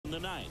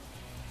in the ninth.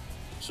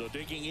 So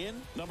digging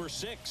in, number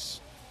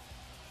 6.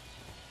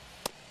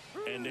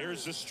 And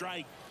there's the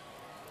strike.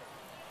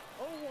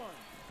 0-1.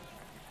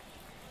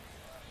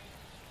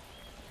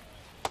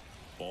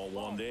 Ball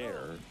one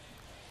there.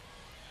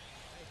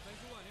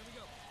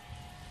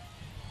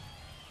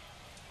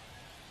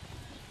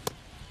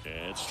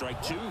 And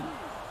strike 2.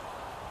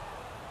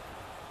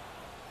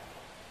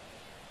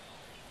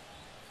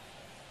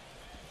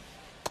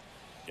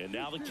 And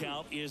now the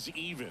count is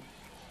even.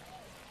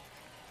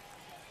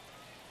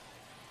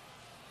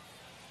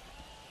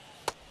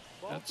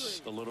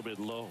 That's a little bit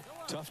low.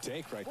 Tough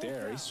take right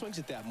there. He swings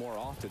at that more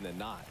often than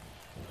not.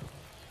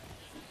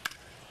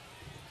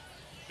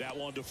 That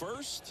one to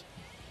first.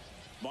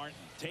 Martin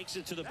takes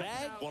it to the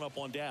bag. 1 up,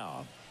 1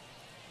 down.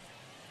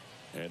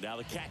 And now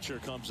the catcher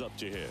comes up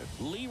to hit.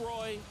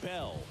 Leroy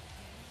Bell.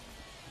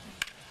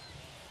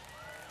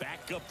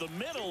 Back up the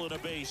middle and a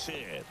base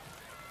hit.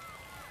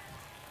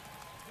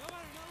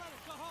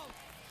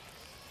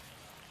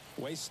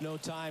 Waste no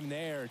time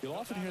there. You'll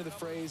often hear the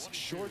phrase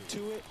short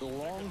to it,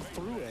 long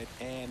through it,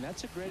 and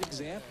that's a great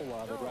example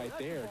of it right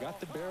there. Got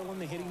the barrel in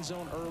the hitting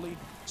zone early,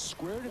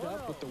 squared it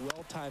up with the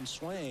well-timed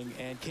swing,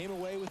 and came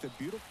away with a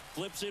beautiful.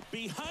 Flips it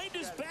behind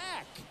his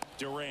back.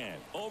 Durant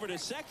over to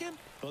second.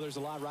 Well, there's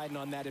a lot riding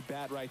on that at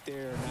bat right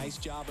there. Nice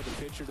job of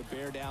the pitcher to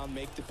bear down,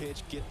 make the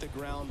pitch, get the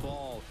ground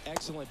ball.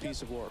 Excellent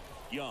piece of work.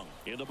 Young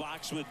in the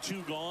box with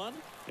 2 gone,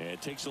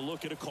 and takes a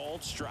look at a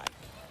called strike.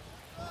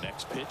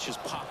 Next pitch is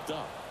popped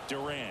up.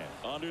 Durant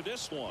under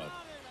this one.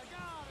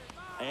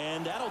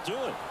 And that'll do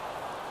it.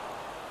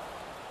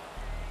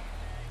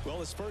 Well,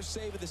 his first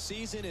save of the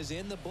season is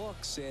in the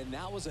books, and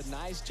that was a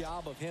nice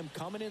job of him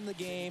coming in the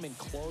game and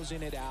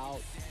closing it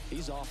out.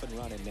 He's off and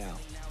running now.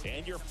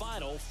 And your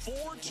final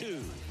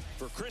 4-2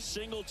 for Chris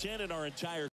Singleton and our entire